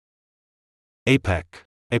APEC,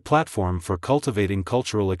 a platform for cultivating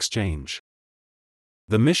cultural exchange.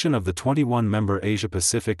 The mission of the 21-member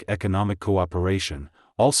Asia-Pacific Economic Cooperation,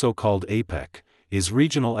 also called APEC, is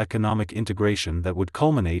regional economic integration that would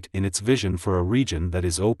culminate in its vision for a region that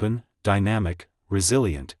is open, dynamic,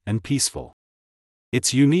 resilient, and peaceful.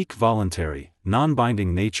 Its unique voluntary,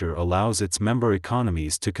 non-binding nature allows its member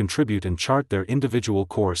economies to contribute and chart their individual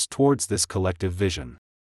course towards this collective vision.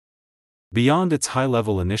 Beyond its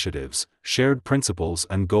high-level initiatives, shared principles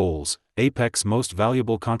and goals, APEC's most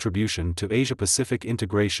valuable contribution to Asia-Pacific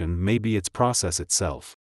integration may be its process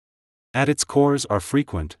itself. At its cores are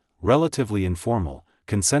frequent, relatively informal,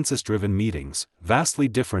 consensus-driven meetings, vastly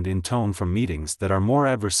different in tone from meetings that are more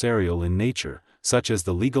adversarial in nature, such as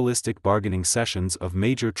the legalistic bargaining sessions of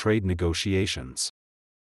major trade negotiations.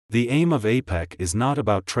 The aim of APEC is not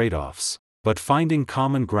about trade-offs, but finding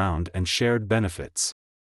common ground and shared benefits.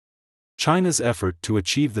 China's effort to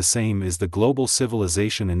achieve the same is the Global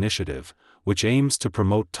Civilization Initiative, which aims to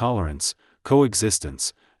promote tolerance,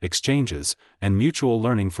 coexistence, exchanges, and mutual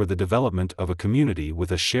learning for the development of a community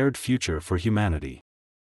with a shared future for humanity.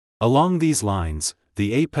 Along these lines,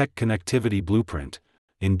 the APEC Connectivity Blueprint,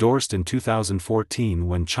 endorsed in 2014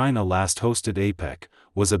 when China last hosted APEC,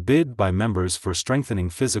 was a bid by members for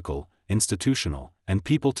strengthening physical, institutional, and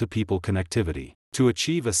people-to-people connectivity, to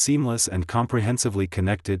achieve a seamless and comprehensively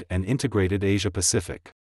connected and integrated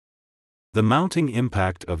Asia-Pacific. The mounting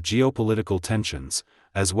impact of geopolitical tensions,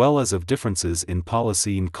 as well as of differences in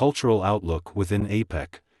policy and cultural outlook within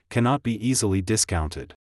APEC, cannot be easily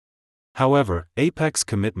discounted. However, APEC's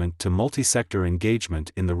commitment to multi-sector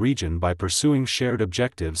engagement in the region by pursuing shared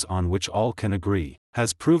objectives on which all can agree,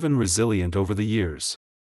 has proven resilient over the years.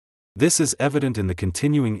 This is evident in the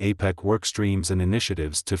continuing APEC workstreams and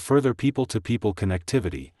initiatives to further people-to-people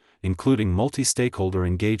connectivity, including multi-stakeholder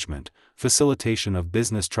engagement, facilitation of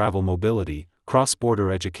business travel mobility, cross-border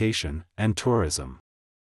education, and tourism.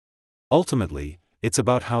 Ultimately, it's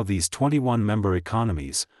about how these 21-member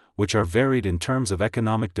economies, which are varied in terms of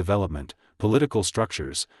economic development, political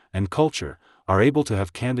structures, and culture, are able to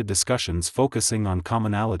have candid discussions focusing on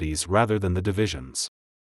commonalities rather than the divisions.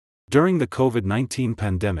 During the COVID-19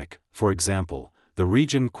 pandemic, for example, the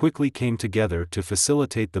region quickly came together to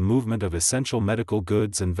facilitate the movement of essential medical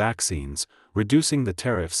goods and vaccines, reducing the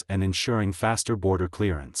tariffs and ensuring faster border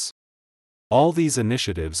clearance. All these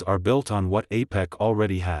initiatives are built on what APEC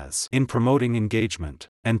already has in promoting engagement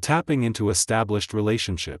and tapping into established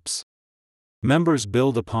relationships. Members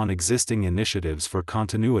build upon existing initiatives for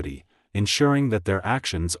continuity, ensuring that their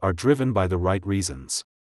actions are driven by the right reasons.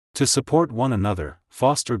 To support one another,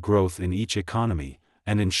 foster growth in each economy,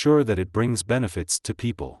 and ensure that it brings benefits to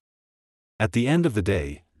people. At the end of the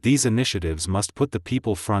day, these initiatives must put the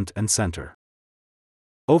people front and center.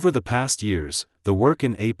 Over the past years, the work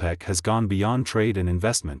in APEC has gone beyond trade and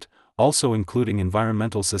investment, also including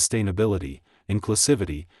environmental sustainability,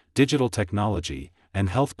 inclusivity, digital technology, and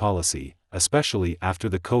health policy, especially after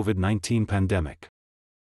the COVID-19 pandemic.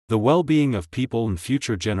 The well-being of people and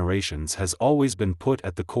future generations has always been put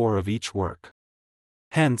at the core of each work.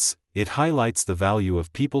 Hence, it highlights the value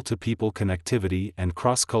of people-to-people connectivity and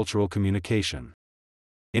cross-cultural communication.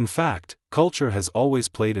 In fact, culture has always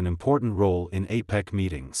played an important role in APEC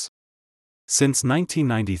meetings. Since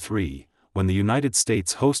 1993, when the United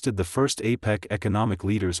States hosted the first APEC Economic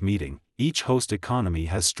Leaders meeting, each host economy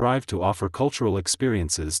has strived to offer cultural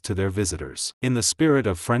experiences to their visitors, in the spirit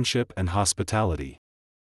of friendship and hospitality.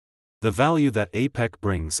 The value that APEC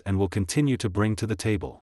brings and will continue to bring to the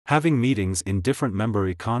table, having meetings in different member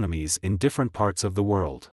economies in different parts of the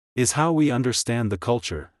world, is how we understand the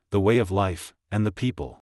culture, the way of life, and the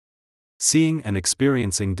people. Seeing and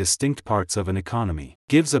experiencing distinct parts of an economy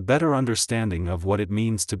gives a better understanding of what it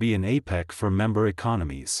means to be an APEC for member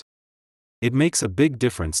economies. It makes a big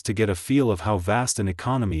difference to get a feel of how vast an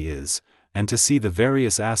economy is, and to see the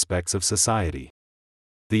various aspects of society.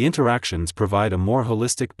 The interactions provide a more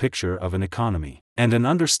holistic picture of an economy, and an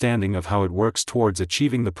understanding of how it works towards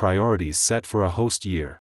achieving the priorities set for a host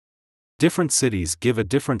year. Different cities give a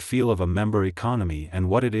different feel of a member economy and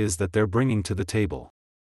what it is that they're bringing to the table.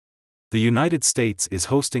 The United States is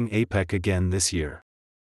hosting APEC again this year.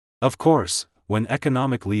 Of course, when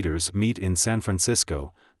economic leaders meet in San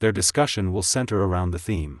Francisco, their discussion will center around the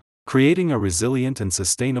theme, creating a resilient and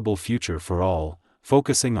sustainable future for all,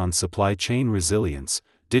 focusing on supply chain resilience,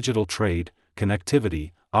 digital trade,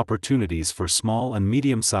 connectivity, opportunities for small and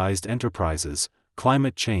medium-sized enterprises,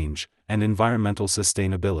 climate change, and environmental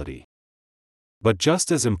sustainability. But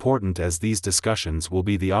just as important as these discussions will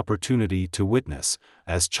be the opportunity to witness,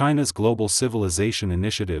 as China's Global Civilization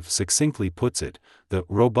Initiative succinctly puts it, the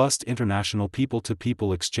robust international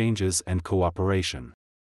people-to-people exchanges and cooperation.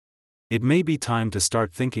 It may be time to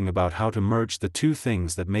start thinking about how to merge the two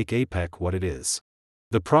things that make APEC what it is.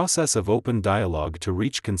 The process of open dialogue to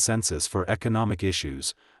reach consensus for economic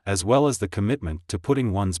issues, as well as the commitment to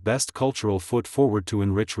putting one's best cultural foot forward to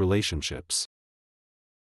enrich relationships.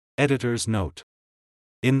 Editor's note.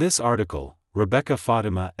 In this article, Rebecca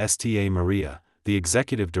Fatima Sta Maria, the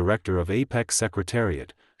executive director of APEC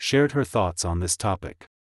Secretariat, shared her thoughts on this topic.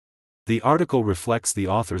 The article reflects the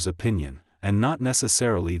author's opinion, and not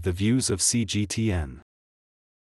necessarily the views of CGTN.